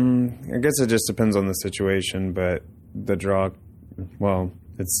 I guess it just depends on the situation, but the draw, well,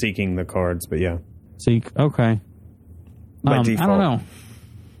 it's seeking the cards, but yeah. Seek. Okay. By default. I don't know.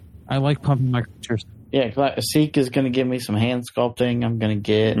 I like pumping my creatures. Yeah, because Seek is going to give me some hand sculpting. I'm going to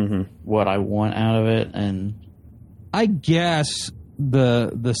get what I want out of it, and I guess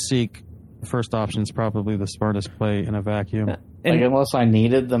the Seek first option is probably the smartest play in a vacuum. unless I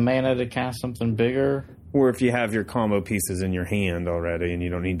needed the mana to cast something bigger. Or if you have your combo pieces in your hand already and you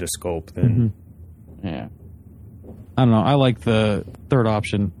don't need to sculpt, then Yeah. I don't know. I like the third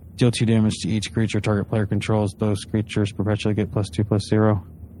option. Deal 2 damage to each creature target player controls. Those creatures perpetually get +2/+0.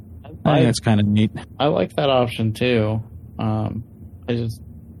 I think that's kind of neat. I like that option too. I just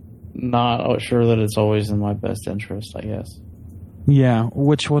not sure that it's always in my best interest, I guess. Yeah.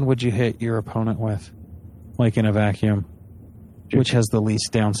 Which one would you hit your opponent with? Like in a vacuum? Which has the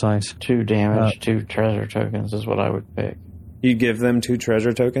least downsize? 2 damage, 2 treasure tokens is what I would pick. you give them 2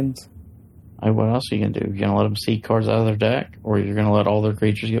 treasure tokens? What else are you going to do? You're going to let them seek cards out of their deck? Or you're going to let all their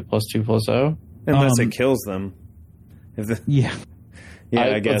creatures get +2/+0? Unless it kills them. Yeah.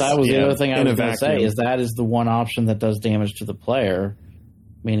 Yeah, I guess. But that was the other thing I in was a going to say, vacuum. is that is the one option that does damage to the player,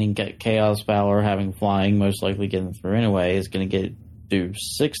 meaning get Chaos Valor having flying, most likely getting through anyway, is going to do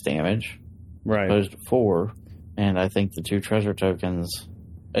 6 damage, Right. opposed to 4. And I think the 2 treasure tokens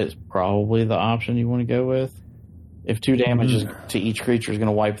is probably the option you want to go with. If 2 damage to each creature is going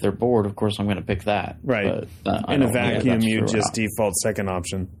to wipe their board, of course I'm going to pick that. Right. But, I In a don't think vacuum, that's you true just out. default second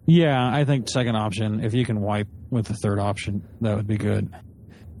option. Yeah, I think second option, if you can wipe with the third option, that would be good.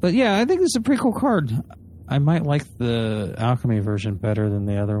 But yeah, I think this is a pretty cool card. I might like the Alchemy version better than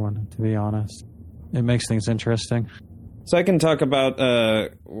the other one, to be honest. It makes things interesting. So I can talk about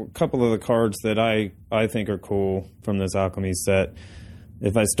a couple of the cards that I think are cool from this Alchemy set.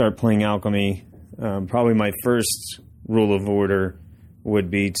 If I start playing Alchemy, probably my first rule of order would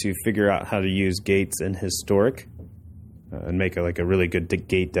be to figure out how to use gates in Historic and make a really good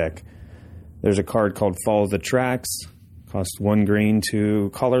gate deck. There's a card called Follow the Tracks. Costs 1 green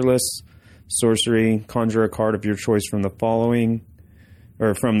to colorless. Sorcery, conjure a card of your choice from the following,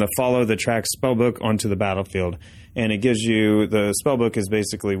 or from the Follow the Tracks spellbook onto the battlefield. And it gives you, the spellbook is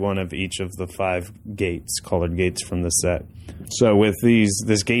basically one of each of the 5 gates, colored gates from the set. So with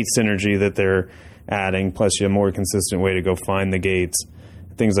this gate synergy that they're adding, plus a more consistent way to go find the gates,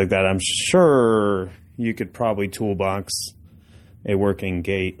 things like that, I'm sure you could probably toolbox a working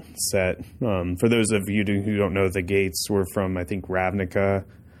gate set. For those of you who don't know, the gates were from, I think, Ravnica,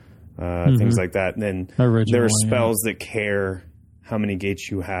 things like that. And then there are spells that care how many gates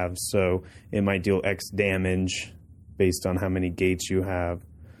you have, so it might deal X damage based on how many gates you have.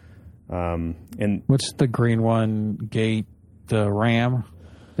 And what's the green one gate? The ram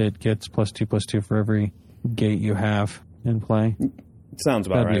that gets +2/+2 for every gate you have in play. Sounds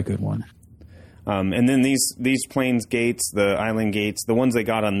about right. That'd be a good one. And then these plains gates, the island gates, the ones they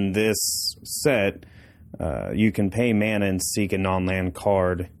got on this set, you can pay mana and seek a non-land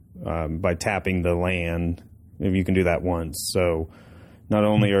card by tapping the land. If you can do that once. So not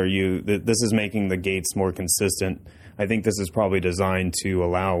only are this is making the gates more consistent. I think this is probably designed to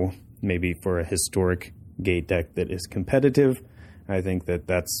allow maybe for a Historic gate deck that is competitive. I think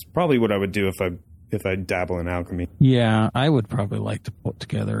that's probably what I would do if I dabble in Alchemy. Yeah, I would probably like to put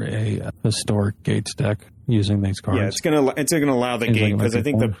together a Historic gates deck using these cards. Yeah, it's gonna allow the gate, because I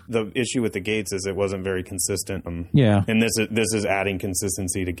think fun. the issue with the gates is it wasn't very consistent. Yeah, and this is adding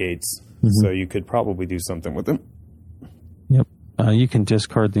consistency to gates, so you could probably do something with them. Yep, you can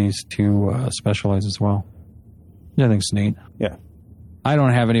discard these to specialize as well. Yeah, I think it's neat. Yeah, I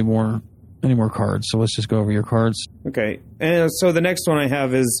don't have any more cards, so let's just go over your cards. Okay, and so the next one I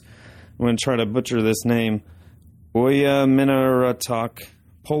have is, I'm going to try to butcher this name, Oya Minaratak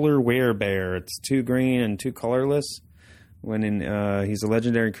Polar Werebear. It's 2 green and 2 colorless. He's a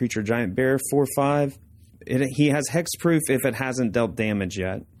legendary creature, giant bear, 4/5. He has hexproof if it hasn't dealt damage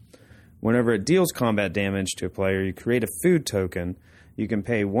yet. Whenever it deals combat damage to a player, you create a food token. You can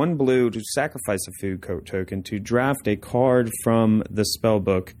pay 1 blue to sacrifice a food token to draft a card from the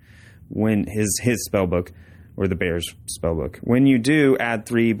spellbook, when his spellbook, or the bear's spellbook. When you do, add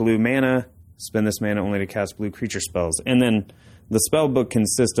 3 blue mana. Spend this mana only to cast blue creature spells. And then the spellbook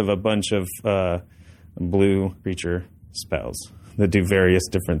consists of a bunch of blue creature spells that do various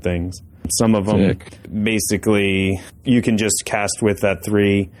different things. Some of them, basically, you can just cast with that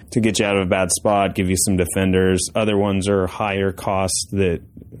 3 to get you out of a bad spot, give you some defenders. Other ones are higher cost that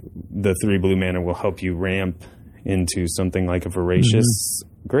the 3 blue mana will help you ramp into something like a Voracious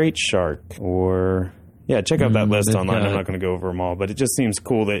Great Shark. Or, yeah, check out that list online. I'm not going to go over them all, but it just seems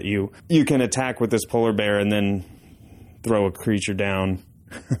cool that you can attack with this polar bear and then throw a creature down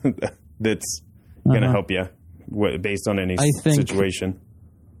that's going to help you based on any situation.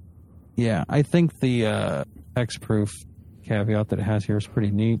 Yeah, I think the hexproof caveat that it has here is pretty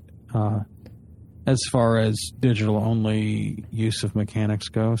neat. As far as digital-only use of mechanics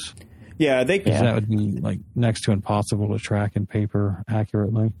goes. Yeah, that would be like next to impossible to track in paper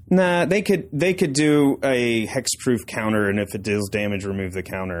accurately. Nah, they could do a hexproof counter, and if it deals damage, remove the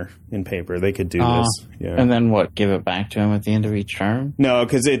counter in paper. They could do this. Yeah. And then what? Give it back to him at the end of each turn? No,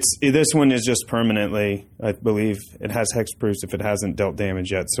 because this one is just permanently. I believe it has hexproofs if it hasn't dealt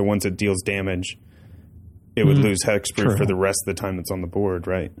damage yet. So once it deals damage, it would lose hexproof for the rest of the time it's on the board,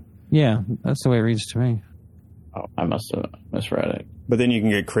 right? Yeah, that's the way it reads to me. Oh, I must have misread it. But then you can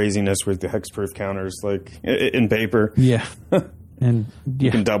get craziness with the hexproof counters, like in paper. Yeah, and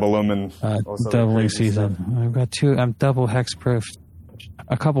you can double them and doubling season. I've got 2. I'm double hexproof.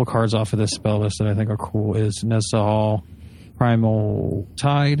 A couple cards off of this spell list that I think are cool is Nessa Hall, Primal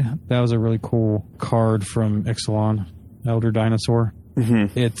Tide. That was a really cool card from Ixalan, Elder Dinosaur.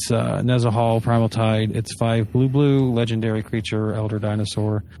 Mm-hmm. It's Nezahal, Primal Tide. It's 5 blue, legendary creature, Elder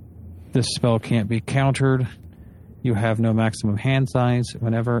Dinosaur. This spell can't be countered. You have no maximum hand size.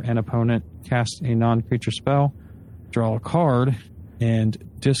 Whenever an opponent casts a non-creature spell, draw a card and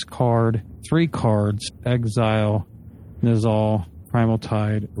discard 3 cards, exile Nizal, Primal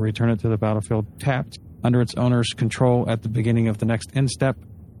Tide, return it to the battlefield tapped under its owner's control at the beginning of the next end step.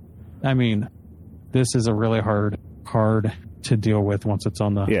 I mean, this is a really hard card to deal with once it's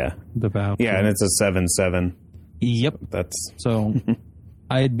on the battlefield. Yeah, and it's a 7/7. Yep. That's so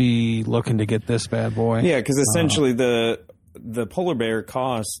I'd be looking to get this bad boy. Yeah, because essentially the polar bear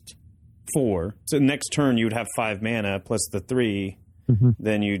cost 4. So next turn you would have 5 mana plus the 3. Mm-hmm.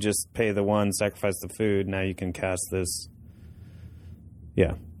 Then you just pay the 1, sacrifice the food. Now you can cast this.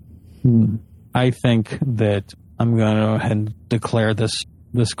 Yeah. I think that I'm going to go ahead and declare this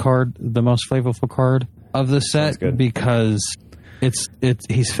card the most flavorful card of the set because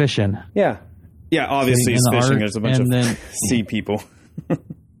he's fishing. Yeah. Yeah, obviously he's fishing. There's a bunch of sea people.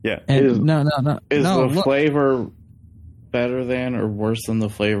 Yeah. And no. Is the flavor better than or worse than the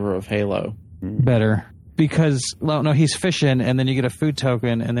flavor of Halo? Better. Because, he's fishing, and then you get a food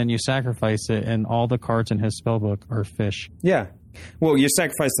token, and then you sacrifice it, and all the cards in his spellbook are fish. Yeah. Well, you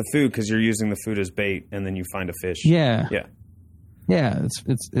sacrifice the food because you're using the food as bait, and then you find a fish. Yeah. Yeah. Yeah,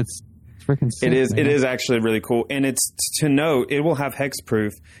 it's freaking sick. It is actually really cool. And it's to note, it will have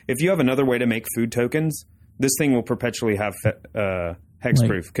hexproof. If you have another way to make food tokens, this thing will perpetually have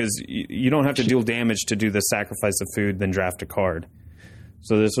hexproof because you don't have to deal damage to do the sacrifice of food, then draft a card.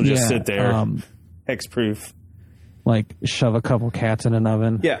 So this will just sit there. Hexproof. Like shove a couple cats in an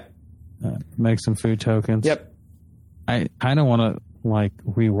oven. Yeah. Make some food tokens. Yep. I kind of want to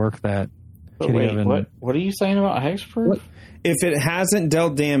rework that. But wait, what are you saying about hexproof? What? If it hasn't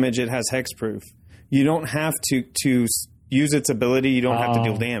dealt damage, it has hexproof. You don't have to use its ability. You don't have to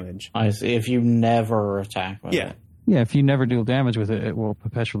deal damage. I see. If you never attack with it. Yeah, if you never deal damage with it, it will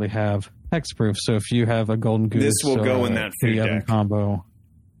perpetually have hexproof. So if you have a golden goose, this will go in that food deck combo.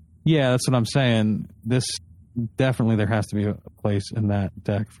 Yeah, that's what I'm saying. This definitely there has to be a place in that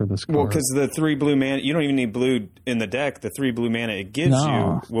deck for this card. Well, because the 3 blue mana, you don't even need blue in the deck. The 3 blue mana it gives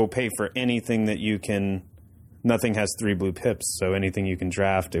you will pay for anything that you can. Nothing has 3 blue pips, so anything you can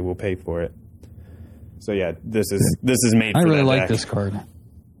draft, it will pay for it. So yeah, this is made. I for really that like deck. this card.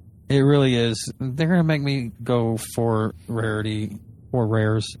 It really is. They're gonna make me go for rarity or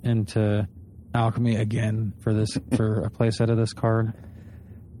rares into alchemy again for a playset of this card.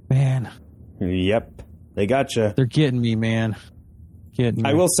 Man. Yep. They gotcha. They're getting me, man. Getting me.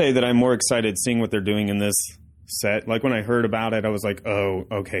 I will say that I'm more excited seeing what they're doing in this set. Like when I heard about it, I was like, oh,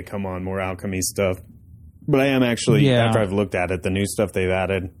 okay, come on, more alchemy stuff. But I am actually, after I've looked at it, the new stuff they've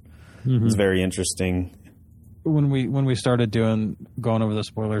added is very interesting. When we started going over the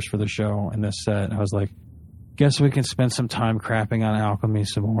spoilers for the show and this set, I was like, guess we can spend some time crapping on alchemy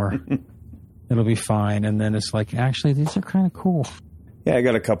some more. It'll be fine. And then it's like, actually, these are kind of cool. Yeah, I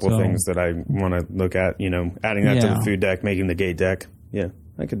got a couple of things that I want to look at. Adding that to the food deck, making the gate deck. Yeah,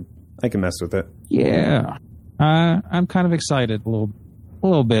 I can mess with it. Yeah, I'm kind of excited a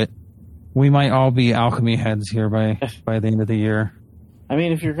little bit. We might all be alchemy heads here by the end of the year. I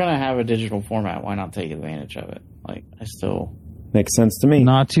mean, if you're gonna have a digital format, why not take advantage of it? Makes sense to me.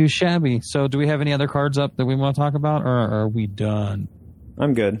 Not too shabby. So, do we have any other cards up that we want to talk about, or are we done?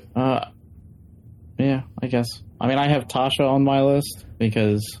 I'm good. Yeah, I guess. I mean, I have Tasha on my list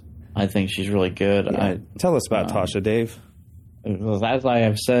because I think she's really good. Yeah. Tell us about Tasha, Dave. As I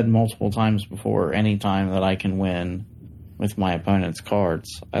have said multiple times before, any time that I can win with my opponent's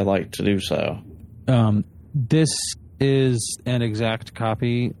cards, I like to do so. This is an exact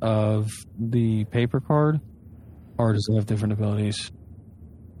copy of the paper card, or does it have different abilities?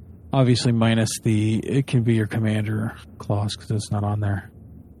 Obviously, minus it can be your commander clause because it's not on there.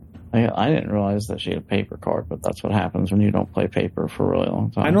 I didn't realize that she had a paper card, but that's what happens when you don't play paper for a really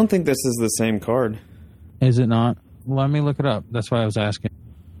long time. I don't think this is the same card. Is it not? Let me look it up. That's why I was asking.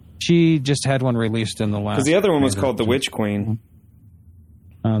 She just had one released in the last... Because the other one was called the Witch Queen.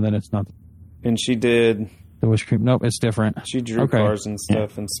 Then it's not. And she did... The Witch Queen. Nope, it's different. She drew cards and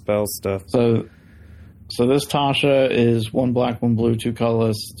stuff and spell stuff. So this Tasha is 1 black, 1 blue, 2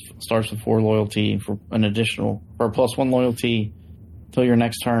 colorless, starts with 4 loyalty for an additional... For a +1 loyalty... Till your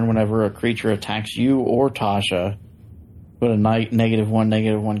next turn, whenever a creature attacks you or Tasha, put a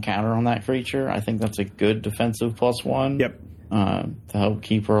 -1/-1 counter on that creature. I think that's a good defensive +1. Yep. To help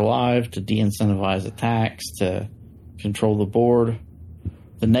keep her alive, to de-incentivize attacks, to control the board.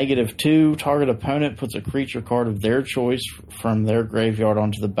 The -2, target opponent puts a creature card of their choice from their graveyard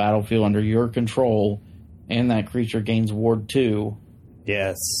onto the battlefield under your control, and that creature gains Ward 2.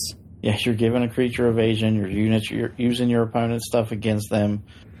 Yes. Yes, you're giving a creature evasion. You're using your opponent's stuff against them,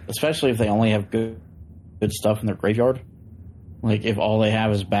 especially if they only have good stuff in their graveyard. Like if all they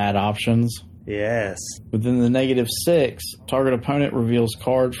have is bad options. Yes. Within the -6, target opponent reveals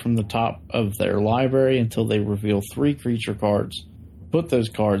cards from the top of their library until they reveal 3 creature cards. Put those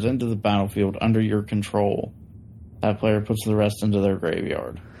cards into the battlefield under your control. That player puts the rest into their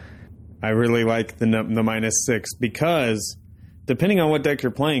graveyard. I really like the -6 because depending on what deck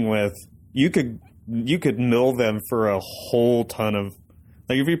you're playing with, you could mill them for a whole ton of...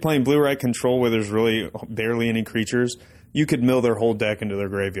 Like if you're playing blue-red control where there's really barely any creatures, you could mill their whole deck into their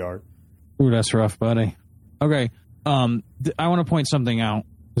graveyard. Ooh, that's rough, buddy. Okay, I want to point something out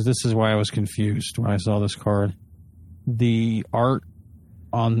because this is why I was confused when I saw this card. The art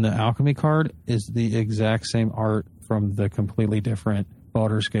on the Alchemy card is the exact same art from the completely different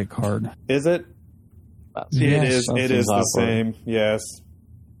Baldur's Gate card. Is it? Yes. It is the same. Yes.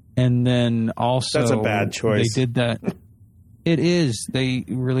 And then also... That's a bad choice. They did that. It is. They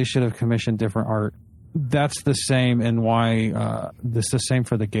really should have commissioned different art. That's the same, and why this is the same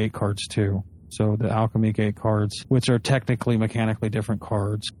for the Gate cards too. So the Alchemy Gate cards, which are technically mechanically different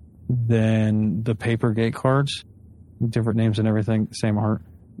cards than the paper Gate cards, different names and everything, same art.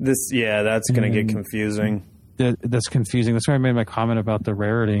 That's going to get confusing. That's confusing. That's why I made my comment about the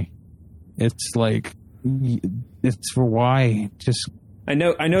rarity. It's like, it's for why. Just I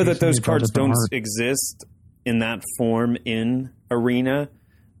know that those cards don't exist in that form in Arena,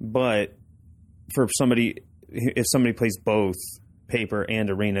 but for somebody, if somebody plays both paper and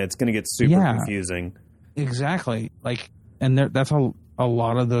Arena, it's going to get super confusing. Exactly. Like, and that's a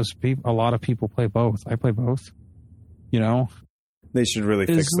lot of those people. A lot of people play both. I play both. You know, they should really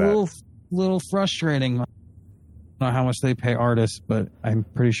fix that. It's a little frustrating. I don't know how much they pay artists, but I'm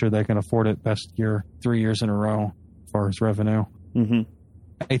pretty sure they can afford it best year 3 years in a row as far as revenue. Mm-hmm.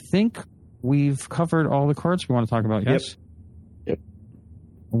 I think we've covered all the cards we want to talk about. Yes. Yep.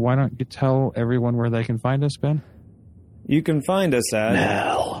 Why don't you tell everyone where they can find us, Ben? You can find us at...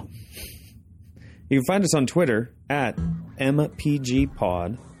 No. You can find us on Twitter at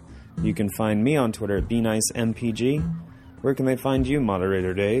MPGPod. You can find me on Twitter at BeNiceMPG. Where can they find you,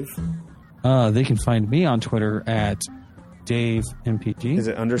 Moderator Dave? They can find me on Twitter at DaveMPG. Is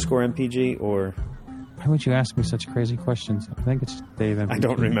it _MPG or... Why would you ask me such crazy questions? I think it's Dave MPG. I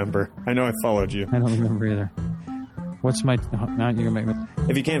don't remember. I know I followed you. I don't remember either. What's my... Now you're going to make me...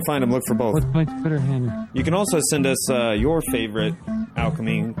 If you can't find them, look for both. What's my Twitter handle? You can also send us your favorite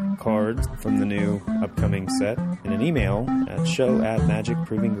Alchemy cards from the new upcoming set in an email at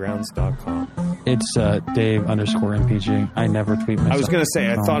show@magicprovinggrounds.com. It's Dave_MPG. I never tweet myself. I was going to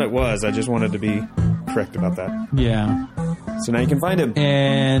say, I thought it was. I just wanted to be correct about that. Yeah. So now you can find him.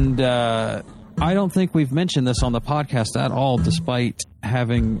 And I don't think we've mentioned this on the podcast at all, despite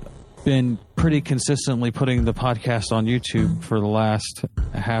having been pretty consistently putting the podcast on YouTube for the last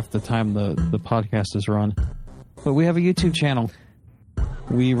half the time the podcast is run. But we have a YouTube channel.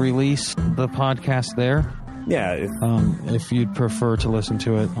 We release the podcast there. Yeah. If you'd prefer to listen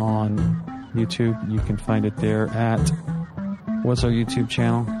to it on YouTube, you can find it there at... What's our YouTube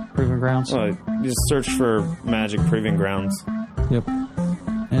channel? Proving Grounds? Just search for Magic Proving Grounds. Yep.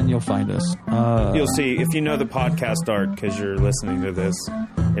 And you'll find us. You'll see, if you know the podcast art, because you're listening to this,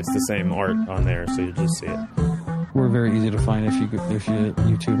 it's the same art on there, so you'll just see it. We're very easy to find if you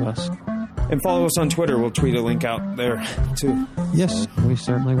YouTube us. And follow us on Twitter. We'll tweet a link out there, too. Yes, we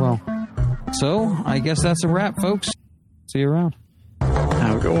certainly will. So, I guess that's a wrap, folks. See you around.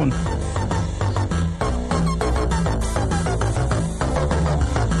 Have a good one.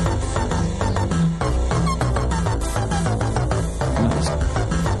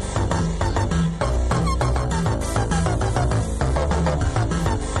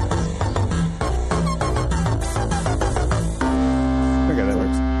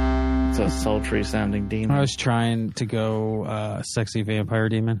 Sultry sounding demon. I was trying to go sexy vampire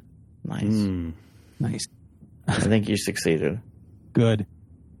demon. Nice. Nice. I think you succeeded. Good.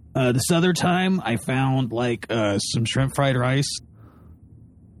 This other time I found like some shrimp fried rice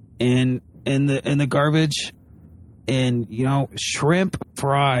in the garbage, and you know, shrimp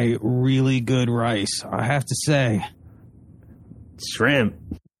fry really good rice, I have to say. Shrimp.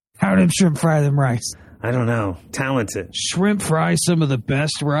 How did shrimp fry them rice? I don't know. Talented. Shrimp fry some of the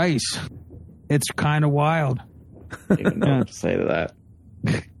best rice. It's kind of wild. I don't even know what to say to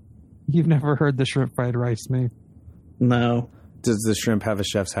that. You've never heard the shrimp fried rice made? No. Does the shrimp have a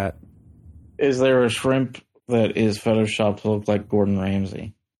chef's hat? Is there a shrimp that is photoshopped to look like Gordon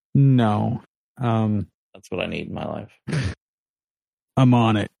Ramsay. No. That's what I need in my life. I'm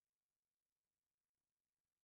on it.